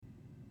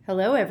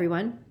Hello,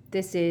 everyone.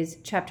 This is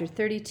Chapter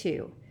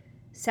 32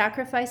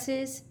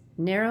 Sacrifices,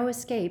 Narrow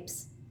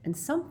Escapes, and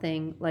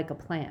Something Like a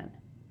Plan.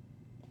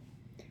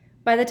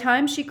 By the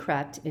time she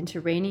crept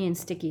into Rainy and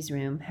Sticky's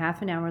room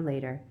half an hour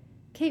later,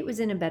 Kate was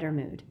in a better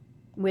mood,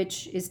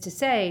 which is to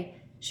say,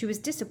 she was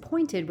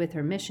disappointed with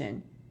her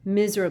mission,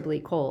 miserably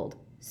cold,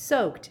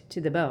 soaked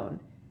to the bone,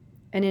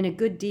 and in a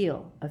good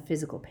deal of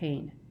physical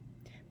pain.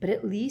 But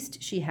at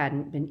least she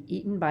hadn't been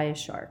eaten by a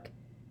shark.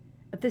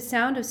 At the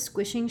sound of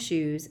squishing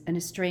shoes and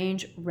a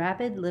strange,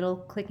 rapid little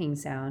clicking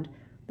sound,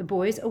 the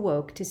boys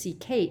awoke to see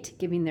Kate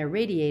giving their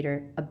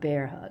radiator a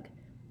bear hug,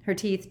 her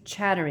teeth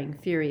chattering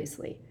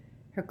furiously,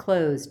 her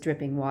clothes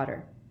dripping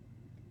water.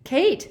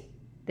 "Kate!"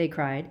 they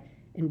cried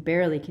in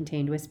barely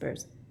contained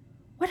whispers.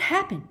 "What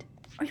happened?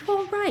 Are you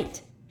all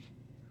right?"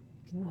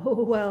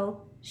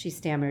 "Well," she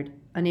stammered,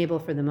 unable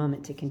for the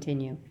moment to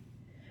continue.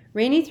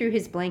 Rainy threw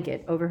his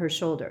blanket over her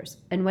shoulders,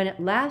 and when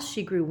at last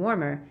she grew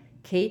warmer,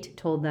 Kate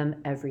told them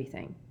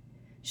everything.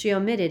 She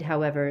omitted,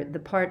 however,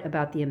 the part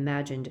about the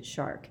imagined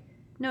shark.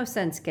 No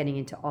sense getting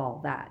into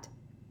all that.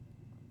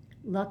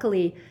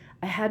 "Luckily,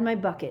 I had my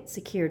bucket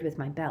secured with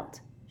my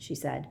belt," she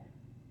said,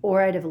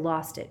 "or I'd have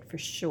lost it for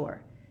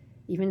sure.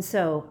 Even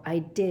so, I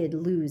did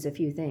lose a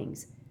few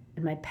things,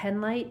 and my pen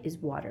light is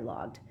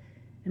waterlogged,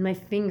 and my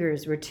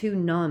fingers were too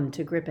numb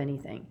to grip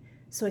anything,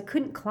 so I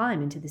couldn't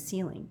climb into the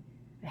ceiling.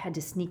 I had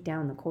to sneak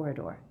down the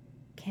corridor.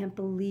 Can't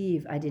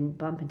believe I didn't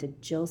bump into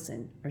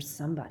Jilson or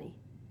somebody."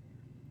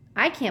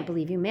 "I can't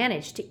believe you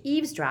managed to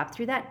eavesdrop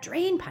through that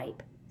drain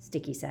pipe,"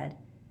 Sticky said.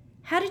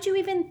 "How did you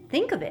even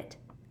think of it?"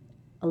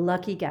 "A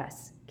lucky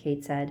guess,"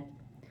 Kate said.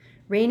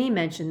 "Rainey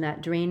mentioned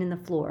that drain in the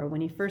floor when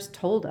he first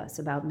told us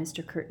about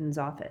Mr. Curtin's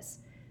office.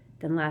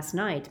 Then last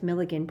night,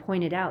 Milligan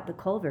pointed out the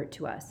culvert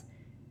to us.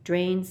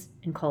 Drains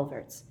and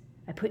culverts.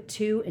 I put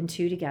two and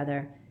two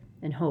together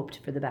and hoped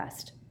for the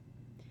best."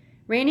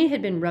 Rainey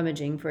had been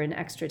rummaging for an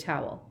extra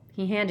towel.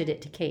 He handed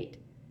it to Kate.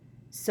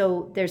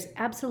 "So there's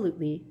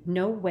absolutely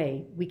no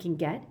way we can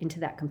get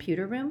into that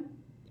computer room?"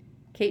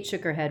 Kate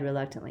shook her head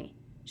reluctantly.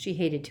 She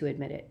hated to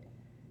admit it.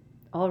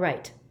 "All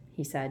right,"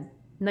 he said.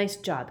 "Nice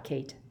job,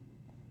 Kate."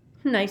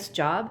 "Nice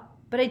job?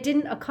 But I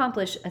didn't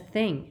accomplish a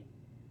thing."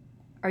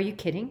 "Are you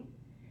kidding?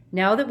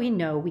 Now that we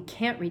know we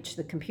can't reach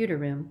the computer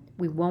room,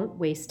 we won't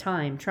waste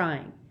time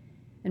trying.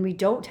 And we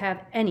don't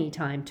have any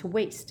time to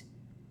waste.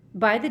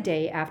 By the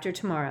day after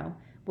tomorrow,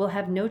 we'll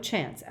have no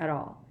chance at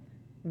all.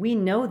 We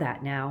know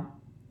that now,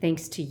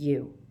 thanks to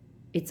you.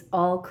 It's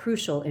all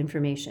crucial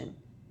information."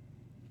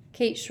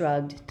 Kate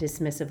shrugged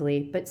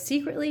dismissively, but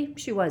secretly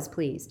she was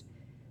pleased.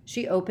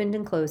 She opened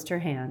and closed her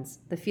hands.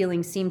 The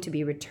feeling seemed to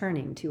be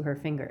returning to her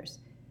fingers.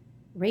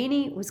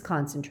 Rainey was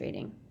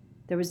concentrating.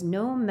 There was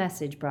no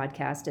message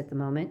broadcast at the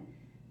moment.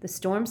 The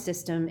storm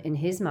system in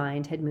his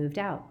mind had moved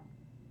out.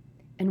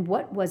 "And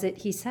what was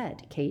it he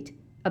said, Kate,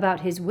 about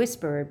his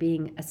whisperer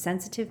being a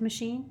sensitive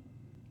machine?"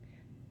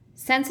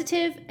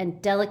 "Sensitive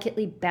and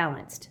delicately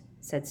balanced,"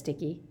 said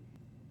Sticky.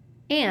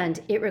 "And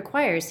it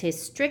requires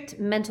his strict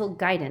mental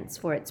guidance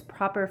for its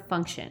proper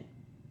function."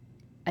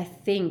 "I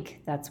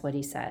think that's what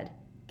he said,"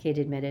 Kate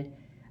admitted.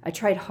 "I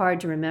tried hard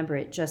to remember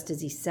it just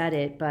as he said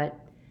it, but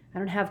I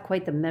don't have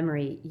quite the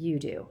memory you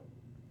do."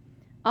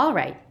 "All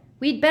right,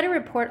 we'd better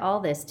report all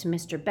this to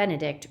Mr.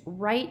 Benedict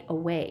right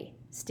away,"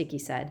 Sticky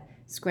said,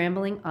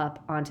 scrambling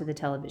up onto the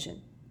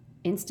television.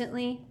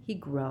 Instantly, he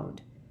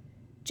groaned.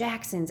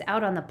 "Jackson's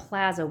out on the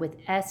plaza with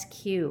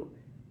SQ.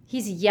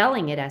 He's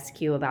yelling at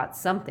SQ about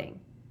something."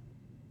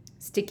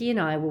 "Sticky and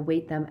I will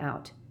wait them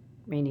out,"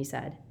 Rainey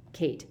said.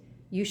 "Kate,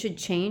 you should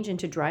change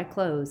into dry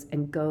clothes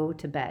and go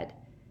to bed.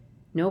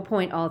 No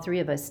point all three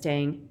of us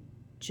staying."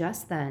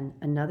 Just then,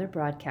 another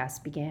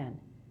broadcast began.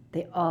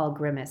 They all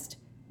grimaced.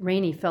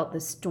 Rainey felt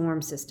the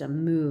storm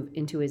system move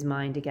into his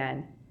mind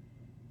again.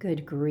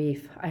 "Good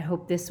grief, I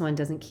hope this one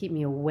doesn't keep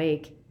me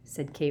awake,"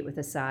 said Kate with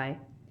a sigh.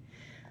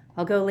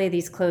 "I'll go lay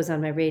these clothes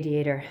on my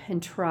radiator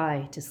and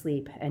try to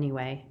sleep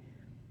anyway.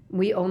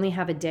 We only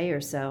have a day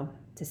or so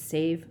to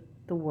save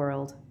the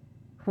world.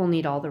 We'll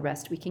need all the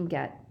rest we can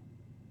get."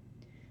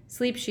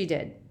 Sleep she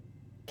did.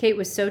 Kate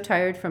was so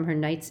tired from her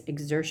night's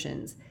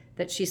exertions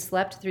that she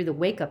slept through the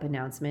wake-up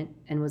announcement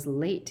and was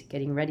late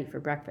getting ready for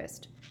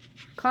breakfast.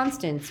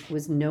 Constance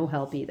was no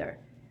help either.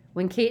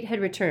 When Kate had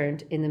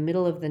returned in the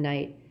middle of the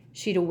night,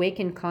 she'd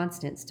awakened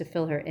Constance to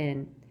fill her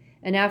in,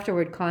 and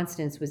afterward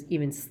Constance was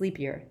even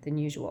sleepier than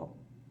usual.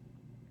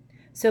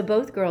 So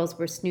both girls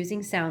were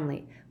snoozing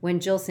soundly when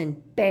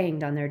Jilson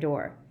banged on their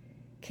door.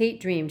 Kate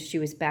dreamed she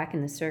was back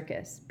in the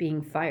circus,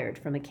 being fired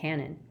from a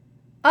cannon.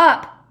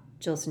 "Up!"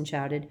 Jilson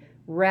shouted,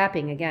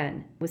 rapping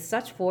again, with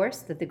such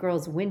force that the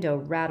girl's window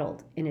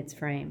rattled in its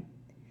frame.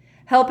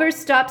 "Helpers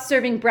stop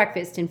serving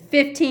breakfast in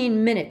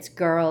 15 minutes,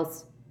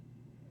 girls!"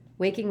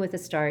 Waking with a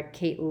start,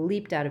 Kate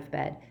leaped out of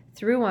bed,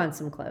 threw on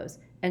some clothes,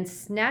 and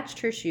snatched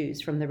her shoes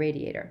from the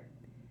radiator.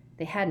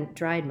 They hadn't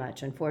dried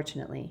much,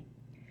 unfortunately.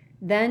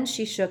 Then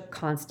she shook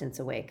Constance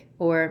awake,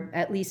 or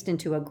at least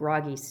into a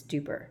groggy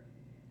stupor.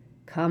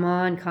 "Come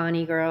on,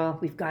 Connie girl,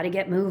 we've got to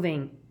get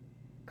moving."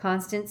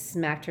 Constance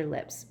smacked her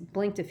lips,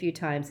 blinked a few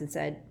times, and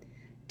said,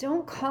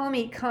 Don't call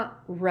me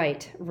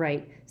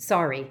Right.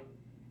 Sorry.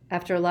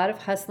 After a lot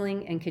of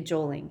hustling and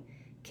cajoling,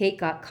 Kate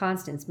got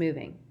Constance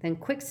moving, then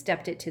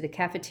quick-stepped it to the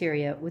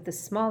cafeteria with the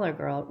smaller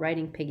girl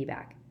riding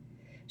piggyback.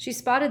 She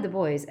spotted the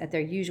boys at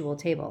their usual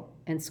table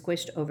and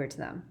squished over to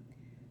them.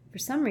 For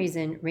some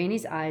reason,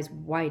 Rainie's eyes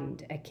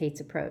widened at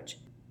Kate's approach,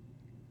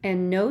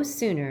 and no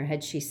sooner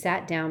had she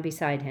sat down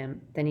beside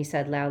him than he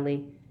said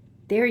loudly,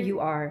 "There you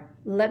are.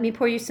 Let me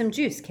pour you some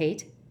juice,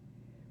 Kate."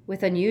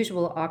 With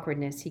unusual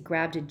awkwardness, he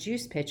grabbed a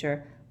juice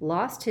pitcher,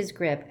 lost his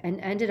grip, and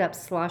ended up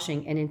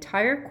sloshing an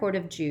entire quart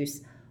of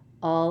juice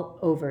all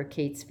over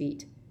Kate's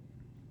feet.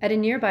 At a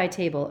nearby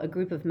table, a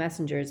group of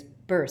messengers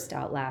burst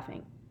out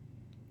laughing.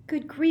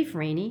 "Good grief,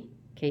 Rainie,"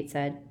 Kate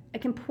said. "I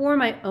can pour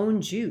my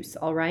own juice,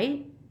 all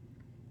right?"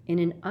 In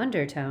an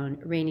undertone,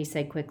 Rainie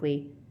said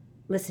quickly,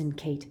 "Listen,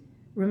 Kate,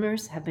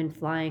 rumors have been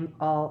flying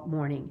all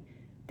morning.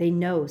 They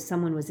know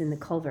someone was in the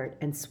culvert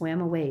and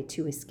swam away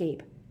to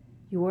escape.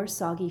 Your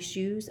soggy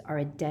shoes are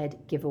a dead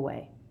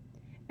giveaway.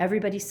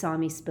 Everybody saw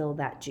me spill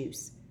that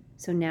juice,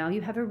 so now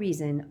you have a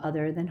reason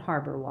other than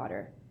harbor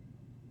water."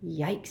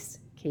 "Yikes,"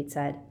 Kate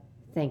said.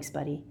 "Thanks,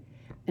 buddy.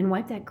 And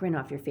wipe that grin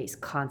off your face,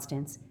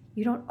 Constance.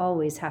 You don't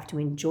always have to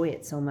enjoy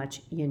it so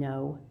much, you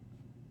know."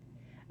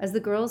 As the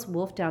girls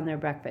wolfed down their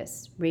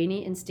breakfasts,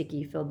 Rainie and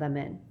Sticky filled them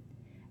in.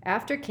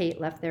 After Kate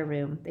left their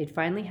room, they'd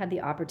finally had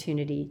the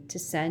opportunity to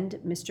send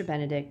Mr.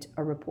 Benedict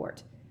a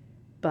report.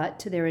 But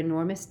to their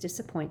enormous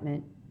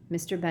disappointment,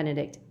 Mr.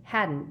 Benedict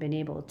hadn't been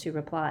able to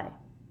reply.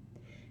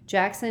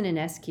 Jackson and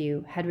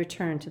SQ had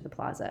returned to the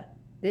plaza,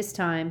 this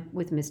time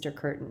with Mr.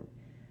 Curtin,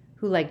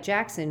 who, like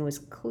Jackson, was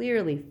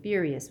clearly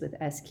furious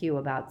with SQ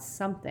about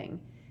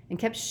something and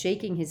kept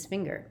shaking his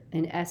finger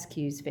in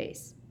SQ's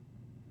face.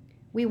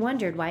 "We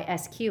wondered why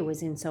SQ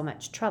was in so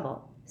much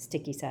trouble,"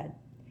 Sticky said.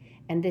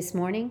 "And this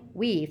morning,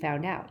 we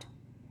found out.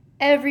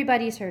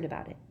 Everybody's heard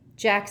about it.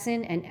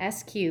 Jackson and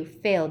SQ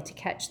failed to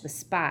catch the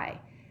spy,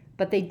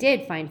 but they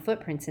did find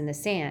footprints in the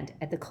sand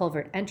at the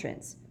culvert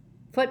entrance,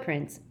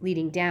 footprints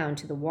leading down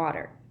to the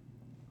water."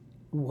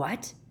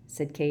 "What?"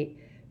 said Kate,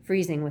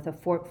 freezing with a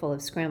forkful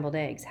of scrambled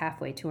eggs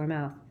halfway to her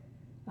mouth.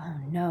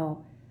 "Oh,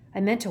 no. I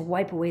meant to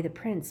wipe away the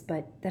prints,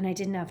 but then I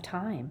didn't have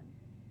time."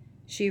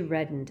 She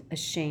reddened,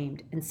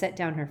 ashamed, and set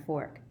down her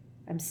fork.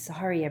 "I'm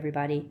sorry,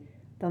 everybody.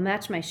 They'll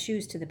match my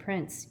shoes to the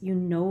prints. You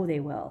know they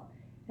will.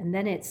 And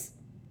then it's...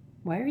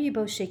 Why are you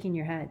both shaking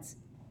your heads?"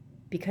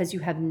 "Because you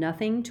have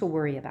nothing to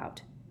worry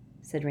about,"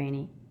 said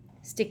Rainie.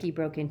 Sticky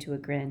broke into a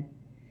grin.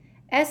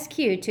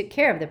 "SQ took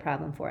care of the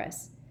problem for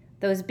us.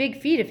 Those big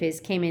feet of his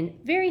came in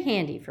very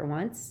handy for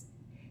once.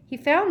 He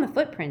found the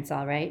footprints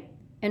all right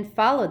and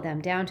followed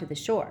them down to the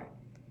shore.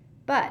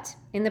 But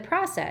in the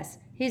process,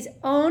 his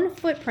own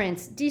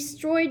footprints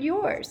destroyed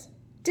yours.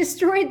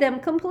 Destroyed them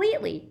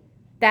completely.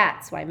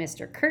 That's why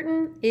Mr.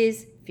 Curtin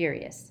is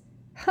furious."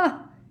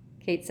 "Huh,"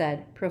 Kate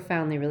said,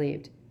 profoundly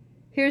relieved.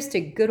 "Here's to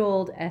good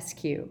old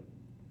SQ."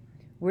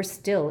 "We're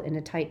still in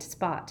a tight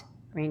spot,"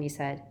 Rainie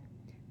said.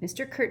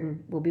 "Mr.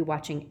 Curtin will be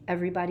watching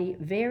everybody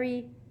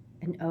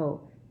and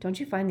oh, don't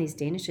you find these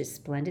danishes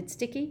splendid,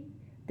 Sticky?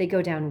 They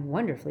go down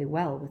wonderfully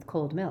well with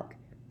cold milk,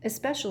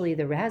 especially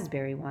the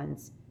raspberry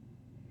ones."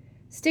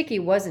 Sticky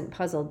wasn't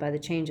puzzled by the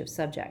change of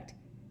subject.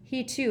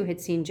 He, too, had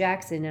seen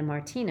Jackson and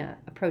Martina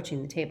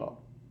approaching the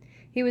table.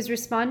 He was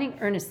responding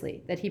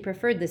earnestly that he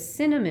preferred the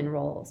cinnamon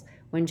rolls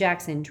when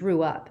Jackson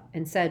drew up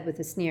and said with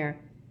a sneer,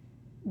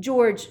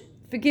 "George,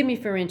 forgive me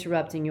for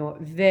interrupting your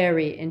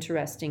very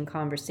interesting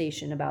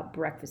conversation about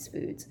breakfast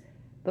foods,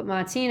 but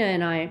Martina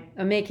and I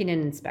are making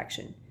an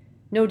inspection.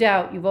 No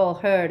doubt you've all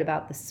heard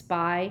about the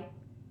spy."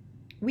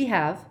 "We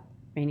have,"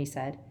 Rainie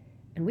said,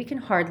 "and we can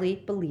hardly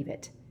believe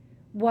it.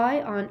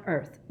 Why on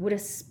earth would a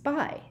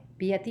spy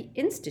be at the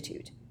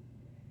Institute?"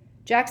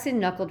 Jackson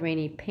knuckled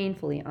Rainie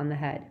painfully on the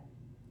head.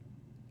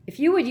 "If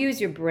you would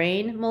use your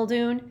brain,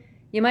 Muldoon,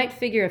 you might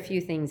figure a few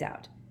things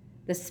out.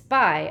 The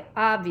spy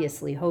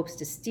obviously hopes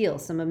to steal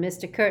some of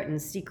Mr.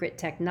 Curtin's secret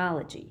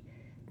technology,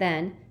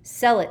 then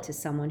sell it to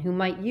someone who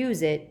might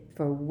use it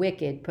for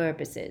wicked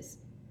purposes."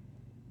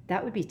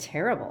 "That would be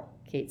terrible,"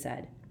 Kate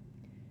said.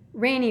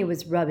 Rainie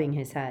was rubbing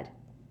his head.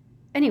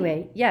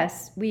 "Anyway,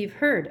 yes, we've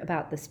heard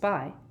about the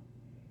spy.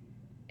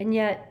 And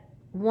yet,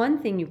 one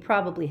thing you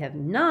probably have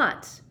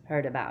not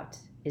heard about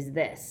is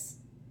this."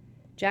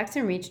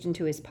 Jackson reached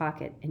into his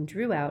pocket and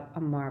drew out a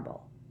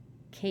marble.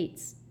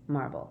 Kate's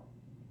marble.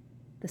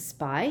 "The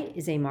spy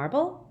is a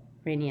marble?"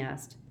 Rainie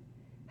asked.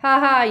 "Ha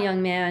ha,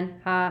 young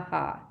man, ha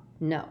ha.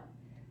 No.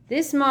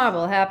 This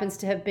marble happens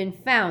to have been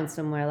found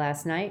somewhere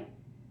last night.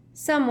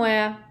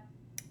 Somewhere.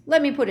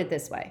 Let me put it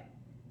this way.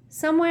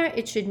 Somewhere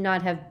it should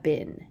not have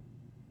been."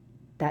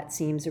 "That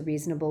seems a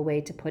reasonable way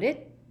to put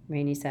it,"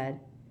 Rainie said.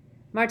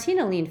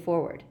 Martina leaned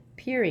forward,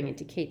 peering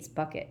into Kate's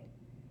bucket.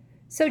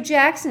 "So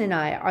Jackson and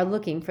I are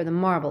looking for the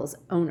marble's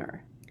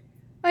owner."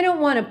 "I don't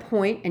want to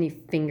point any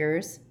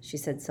fingers," she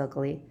said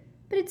sulkily,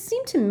 "but it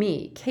seemed to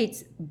me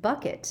Kate's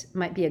bucket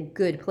might be a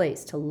good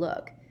place to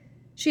look.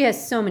 She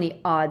has so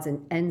many odds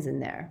and ends in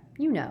there,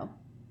 you know."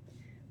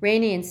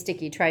 Rainie and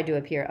Sticky tried to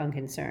appear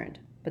unconcerned,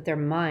 but their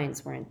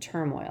minds were in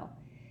turmoil.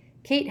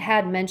 Kate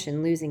had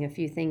mentioned losing a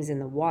few things in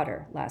the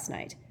water last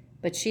night,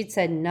 but she'd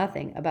said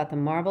nothing about the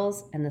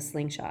marbles and the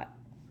slingshot.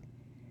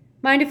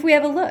 "Mind if we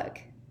have a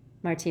look?"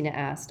 Martina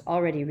asked,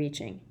 already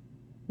reaching.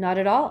 "Not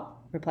at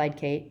all," replied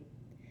Kate.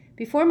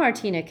 Before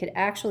Martina could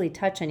actually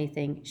touch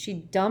anything, she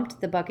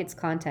dumped the bucket's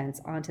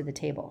contents onto the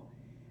table.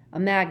 A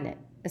magnet,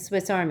 a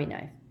Swiss Army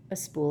knife, a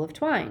spool of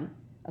twine,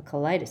 a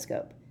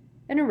kaleidoscope,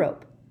 and a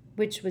rope,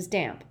 which was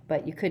damp,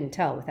 but you couldn't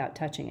tell without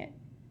touching it.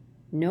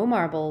 No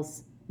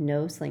marbles,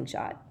 no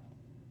slingshot.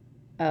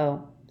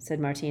 "Oh," said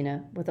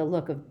Martina, with a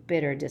look of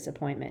bitter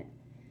disappointment.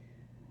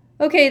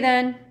 "Okay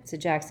then,"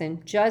 said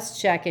Jackson, "just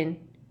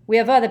checking. We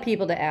have other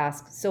people to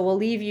ask, so we'll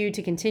leave you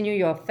to continue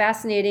your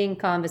fascinating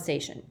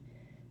conversation.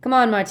 Come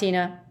on,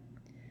 Martina."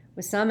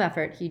 With some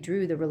effort, he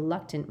drew the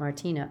reluctant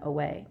Martina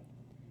away.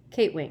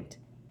 Kate winked.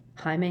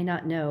 "I may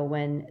not know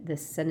when the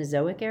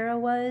Cenozoic era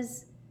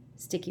was."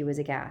 Sticky was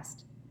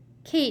aghast.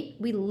 "Kate,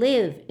 we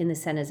live in the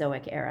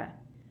Cenozoic era.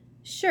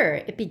 Sure,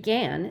 it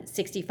began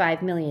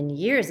 65 million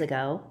years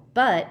ago,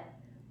 but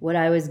what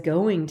I was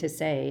going to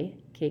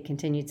say," Kate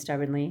continued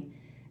stubbornly,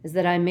 "is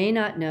that I may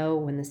not know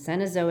when the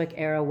Cenozoic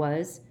era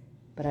was,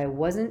 but I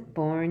wasn't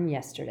born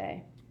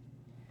yesterday."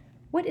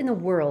 "What in the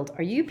world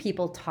are you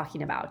people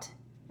talking about?"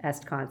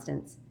 asked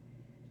Constance.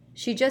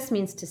 "She just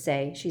means to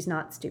say she's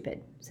not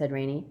stupid," said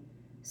Rainey.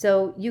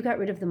 "So you got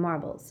rid of the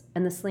marbles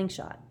and the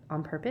slingshot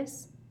on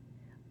purpose?"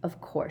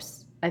 "Of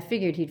course. I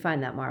figured he'd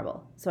find that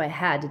marble, so I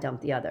had to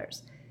dump the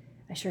others.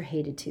 I sure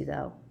hated to,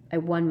 though. I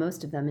won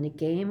most of them in a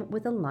game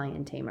with a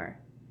lion tamer."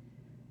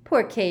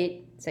 "Poor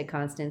Kate," said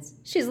Constance.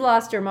 "She's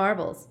lost her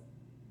marbles."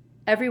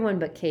 Everyone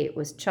but Kate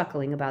was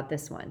chuckling about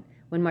this one,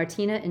 when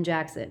Martina and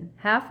Jackson,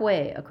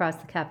 halfway across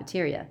the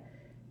cafeteria,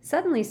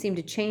 suddenly seemed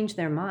to change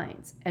their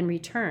minds and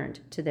returned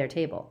to their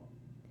table.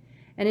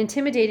 An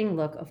intimidating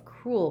look of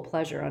cruel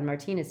pleasure on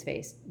Martina's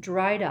face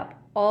dried up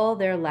all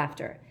their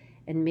laughter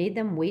and made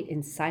them wait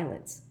in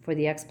silence for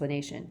the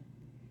explanation.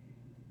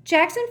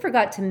 "Jackson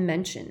forgot to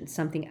mention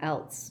something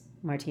else,"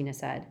 Martina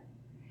said.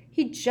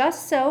 "He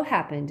just so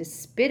happened to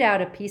spit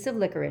out a piece of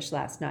licorice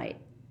last night,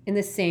 in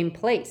the same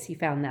place he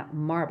found that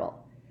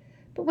marble.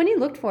 But when he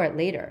looked for it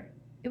later,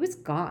 it was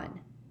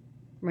gone."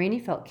 Rainey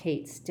felt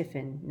Kate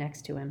stiffen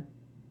next to him.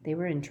 They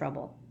were in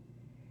trouble.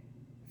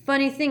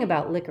 "Funny thing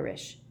about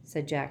licorice,"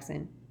 said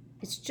Jackson.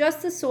 "It's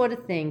just the sort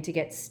of thing to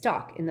get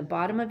stuck in the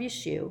bottom of your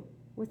shoe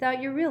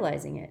without you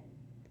realizing it."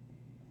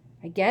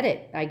 I get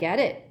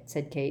it,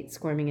 said Kate,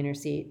 squirming in her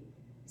seat.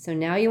 "So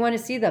now you want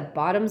to see the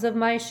bottoms of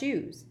my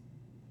shoes?"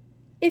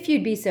 "If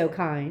you'd be so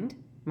kind,"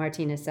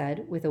 Martina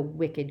said, with a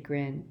wicked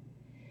grin.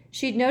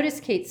 She'd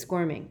noticed Kate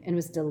squirming and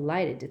was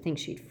delighted to think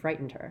she'd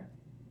frightened her.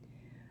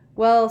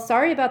 "Well,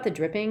 sorry about the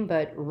dripping,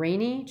 but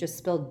Rainey just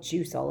spilled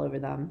juice all over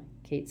them,"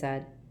 Kate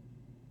said.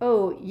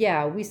 "Oh,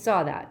 yeah, we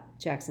saw that,"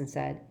 Jackson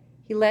said.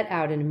 He let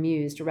out an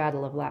amused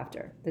rattle of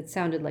laughter that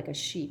sounded like a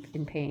sheep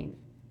in pain.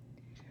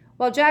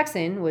 While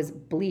Jackson was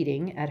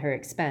bleeding at her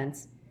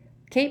expense,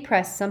 Kate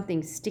pressed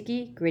something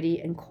sticky, gritty,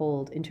 and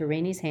cold into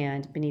Rainey's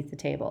hand beneath the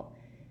table.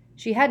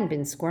 She hadn't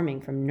been squirming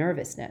from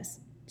nervousness.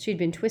 She'd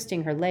been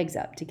twisting her legs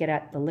up to get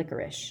at the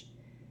licorice.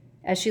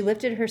 As she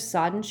lifted her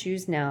sodden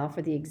shoes now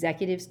for the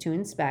executives to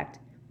inspect,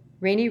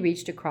 Rainey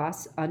reached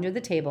across under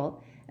the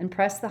table and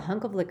pressed the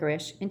hunk of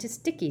licorice into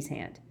Sticky's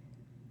hand.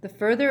 The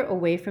further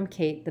away from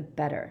Kate, the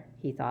better,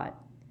 he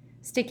thought.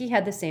 Sticky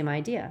had the same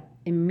idea,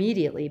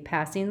 immediately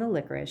passing the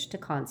licorice to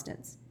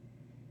Constance.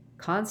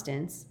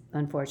 Constance,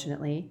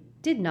 unfortunately,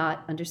 did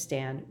not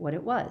understand what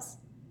it was.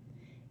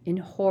 In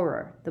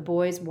horror, the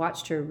boys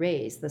watched her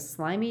raise the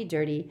slimy,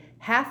 dirty,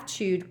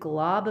 half-chewed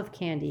glob of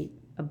candy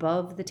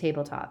above the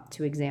tabletop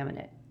to examine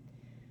it.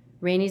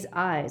 Rainey's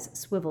eyes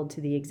swiveled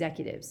to the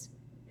executives,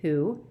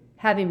 who,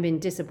 having been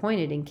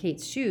disappointed in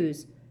Kate's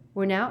shoes,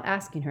 were now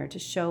asking her to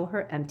show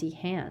her empty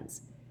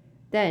hands,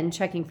 then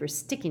checking for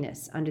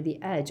stickiness under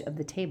the edge of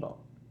the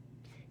table.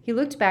 He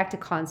looked back to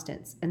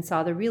Constance and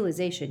saw the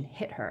realization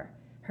hit her,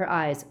 her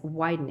eyes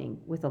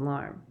widening with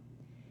alarm.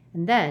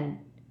 And then,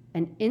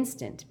 an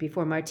instant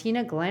before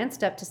Martina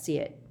glanced up to see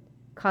it,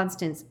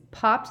 Constance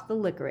popped the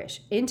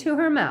licorice into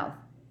her mouth,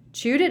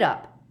 chewed it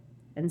up,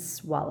 and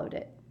swallowed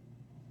it.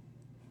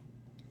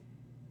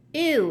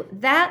 "Ew,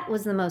 that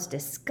was the most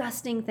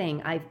disgusting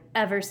thing I've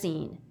ever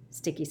seen,"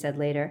 Sticky said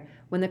later,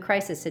 when the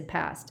crisis had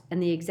passed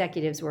and the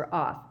executives were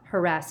off,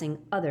 harassing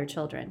other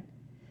children.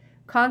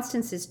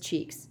 Constance's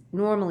cheeks,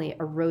 normally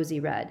a rosy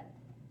red,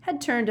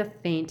 had turned a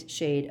faint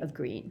shade of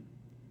green.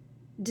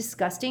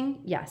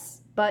 "Disgusting,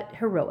 yes, but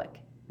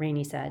heroic,"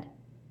 Rainey said.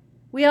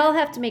 "We all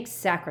have to make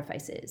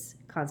sacrifices,"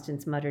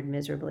 Constance muttered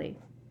miserably.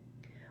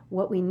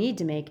 "What we need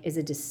to make is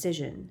a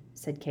decision,"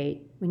 said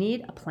Kate. "We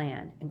need a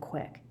plan, and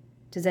quick.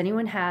 Does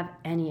anyone have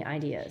any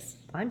ideas?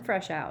 I'm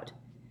fresh out."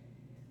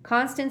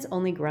 Constance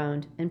only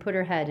groaned and put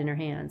her head in her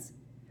hands.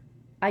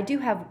 "I do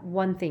have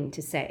one thing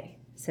to say,"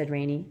 said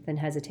Rainey, then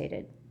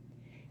hesitated.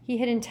 He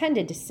had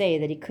intended to say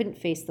that he couldn't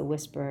face the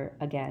whisperer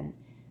again,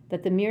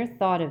 that the mere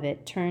thought of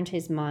it turned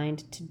his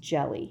mind to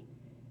jelly.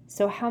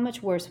 So how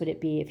much worse would it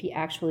be if he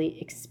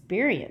actually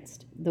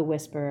experienced the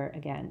whisperer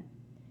again?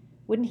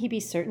 Wouldn't he be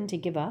certain to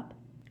give up?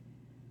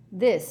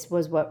 This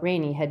was what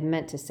Rainey had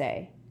meant to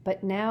say,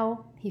 but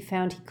now he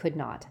found he could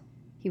not.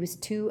 He was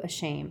too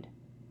ashamed.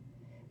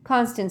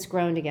 Constance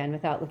groaned again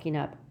without looking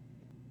up.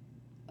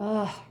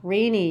 Ugh,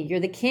 Rainey, you're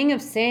the king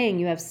of saying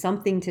you have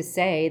something to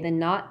say, then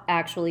not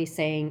actually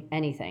saying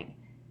anything.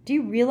 Do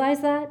you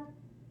realize that?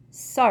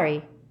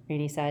 Sorry,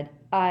 Rainey said.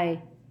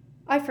 I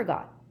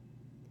forgot.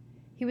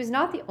 He was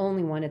not the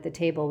only one at the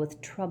table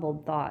with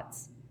troubled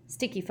thoughts.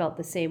 Sticky felt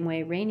the same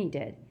way Rainey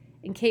did,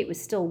 and Kate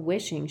was still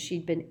wishing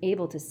she'd been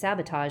able to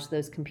sabotage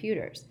those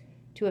computers,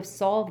 to have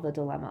solved the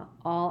dilemma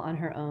all on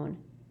her own.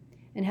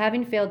 And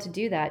having failed to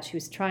do that, she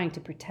was trying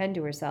to pretend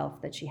to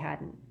herself that she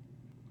hadn't.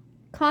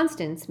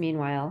 Constance,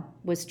 meanwhile,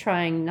 was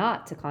trying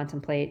not to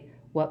contemplate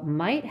what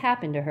might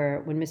happen to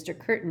her when Mr.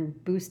 Curtin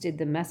boosted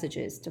the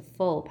messages to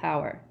full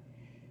power.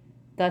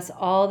 Thus,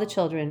 all the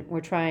children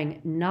were trying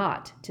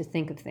not to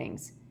think of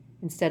things,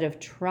 instead of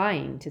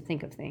trying to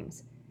think of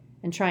things,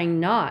 and trying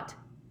not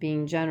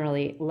being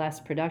generally less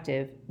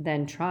productive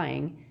than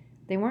trying,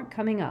 they weren't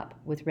coming up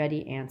with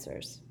ready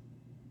answers.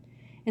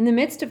 In the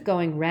midst of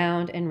going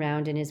round and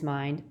round in his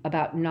mind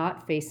about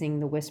not facing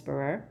the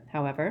whisperer,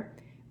 however,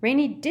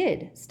 Rainey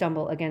did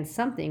stumble against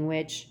something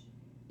which,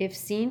 if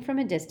seen from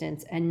a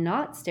distance and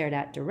not stared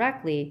at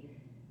directly,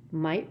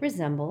 might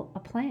resemble a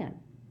plan.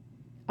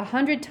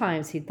 100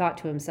 times he'd thought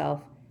to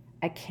himself,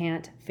 I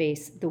can't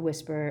face the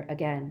whisperer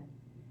again.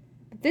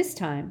 But this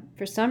time,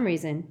 for some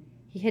reason,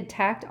 he had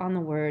tacked on the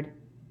word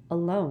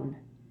alone.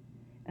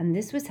 And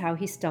this was how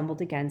he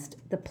stumbled against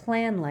the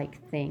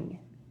plan-like thing.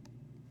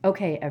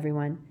 Okay,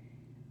 everyone,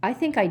 I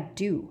think I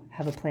do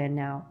have a plan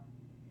now.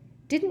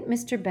 Didn't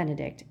Mr.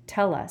 Benedict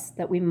tell us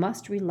that we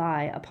must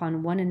rely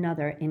upon one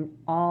another in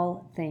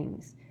all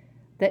things,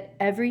 that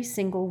every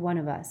single one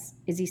of us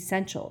is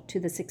essential to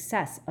the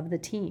success of the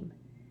team?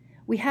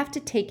 We have to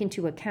take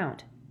into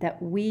account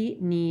that we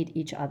need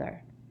each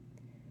other.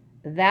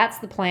 That's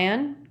the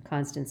plan,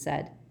 Constance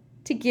said.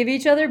 To give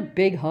each other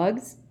big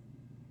hugs?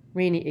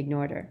 Rainey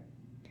ignored her.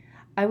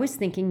 I was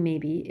thinking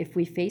maybe if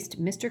we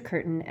faced Mr.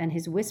 Curtin and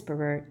his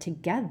whisperer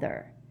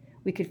together,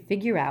 we could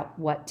figure out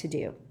what to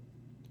do.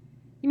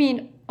 You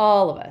mean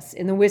all of us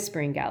in the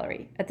whispering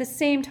gallery at the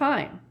same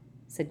time,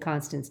 said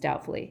Constance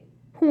doubtfully.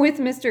 With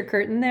Mr.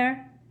 Curtin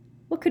there?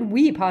 What could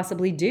we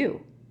possibly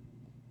do?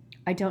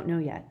 I don't know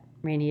yet,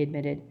 Rainey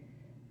admitted.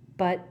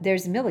 But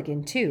there's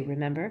Milligan too,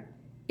 remember?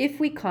 If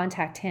we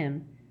contact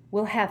him,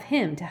 we'll have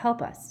him to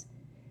help us.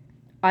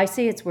 I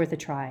say it's worth a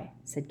try,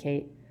 said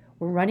Kate.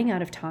 We're running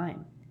out of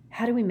time.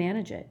 How do we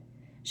manage it?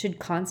 Should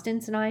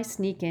Constance and I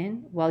sneak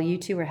in while you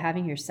two are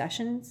having your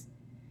sessions?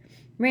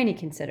 Rainey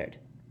considered.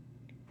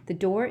 The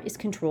door is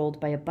controlled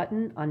by a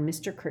button on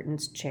Mr.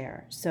 Curtin's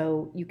chair,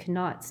 so you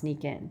cannot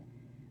sneak in.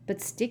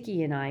 But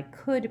Sticky and I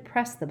could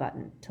press the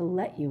button to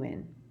let you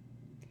in.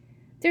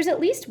 There's at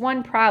least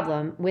one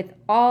problem with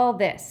all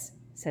this,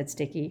 said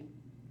Sticky.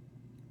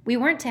 We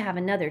weren't to have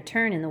another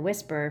turn in the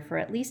Whisperer for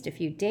at least a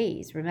few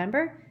days,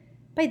 remember?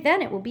 By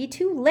then it will be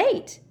too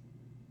late.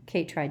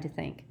 Kate tried to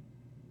think.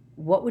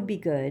 What would be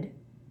good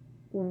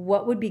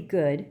would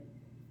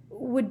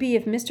be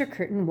if Mr.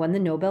 Curtin won the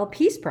Nobel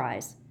Peace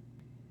Prize.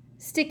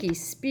 Sticky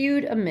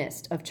spewed a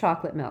mist of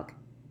chocolate milk.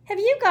 Have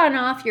you gone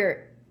off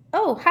your...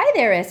 Oh, hi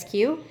there,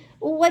 SQ.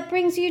 What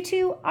brings you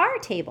to our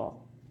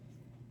table?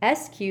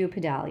 SQ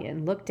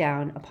Pedalion looked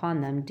down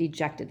upon them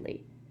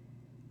dejectedly.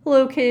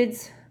 Hello,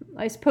 kids.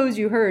 I suppose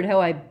you heard how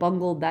I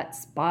bungled that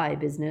spy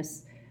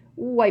business,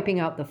 wiping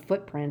out the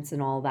footprints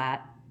and all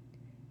that.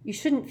 You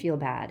shouldn't feel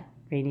bad,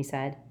 Rainey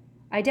said.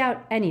 I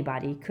doubt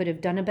anybody could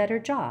have done a better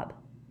job.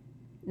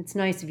 It's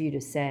nice of you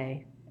to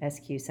say,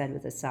 SQ said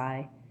with a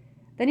sigh.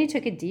 Then he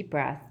took a deep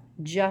breath,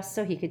 just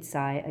so he could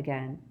sigh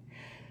again.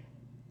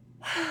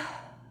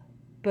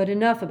 But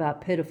enough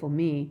about pitiful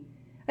me.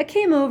 I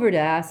came over to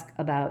ask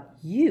about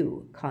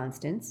you,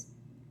 Constance.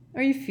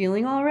 Are you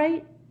feeling all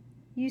right?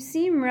 You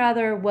seem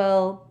rather,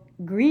 well,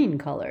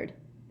 green-colored.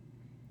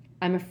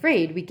 I'm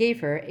afraid we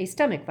gave her a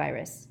stomach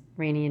virus,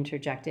 Rainey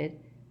interjected.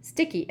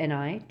 Sticky and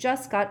I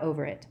just got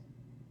over it.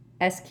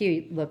 SQ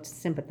looked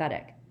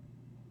sympathetic.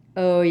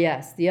 Oh,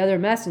 yes, the other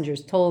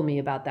messengers told me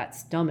about that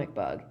stomach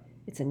bug.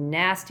 It's a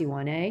nasty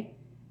one, eh?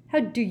 How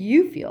do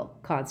you feel,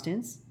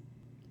 Constance?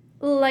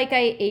 Like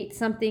I ate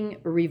something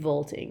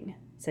revolting,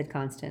 said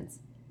Constance.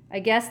 I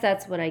guess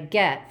that's what I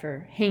get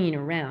for hanging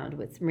around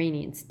with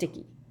Rainey and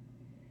Sticky.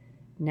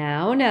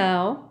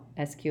 Now,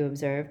 SQ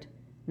observed.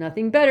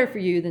 Nothing better for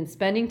you than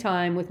spending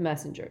time with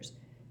messengers.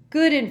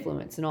 Good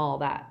influence and all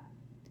that.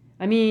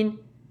 I mean,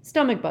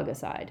 stomach bug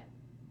aside.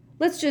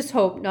 Let's just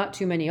hope not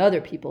too many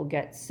other people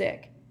get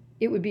sick.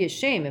 It would be a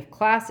shame if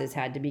classes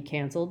had to be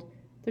canceled.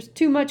 There's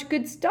too much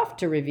good stuff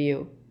to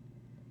review.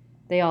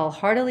 They all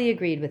heartily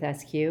agreed with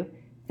SQ,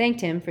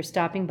 thanked him for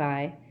stopping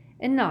by,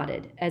 and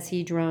nodded as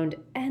he droned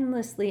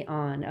endlessly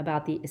on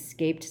about the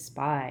escaped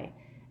spy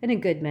and a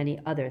good many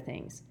other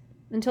things,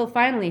 until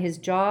finally his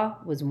jaw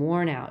was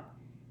worn out,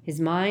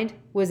 his mind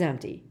was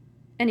empty,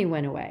 and he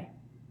went away.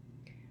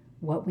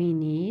 What we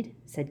need,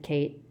 said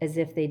Kate, as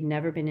if they'd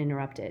never been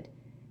interrupted,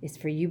 is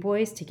for you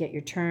boys to get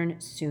your turn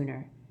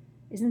sooner.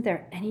 Isn't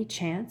there any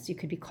chance you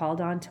could be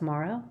called on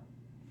tomorrow?"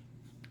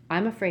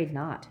 "I'm afraid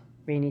not,"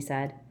 Rainey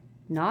said.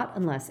 "Not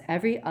unless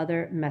every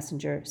other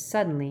messenger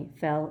suddenly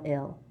fell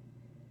ill."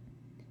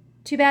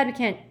 "Too bad we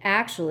can't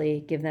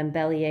actually give them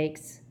belly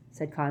aches,"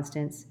 said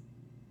Constance.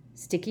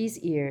 Sticky's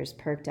ears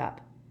perked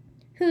up.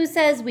 "Who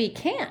says we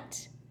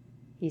can't?"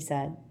 he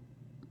said.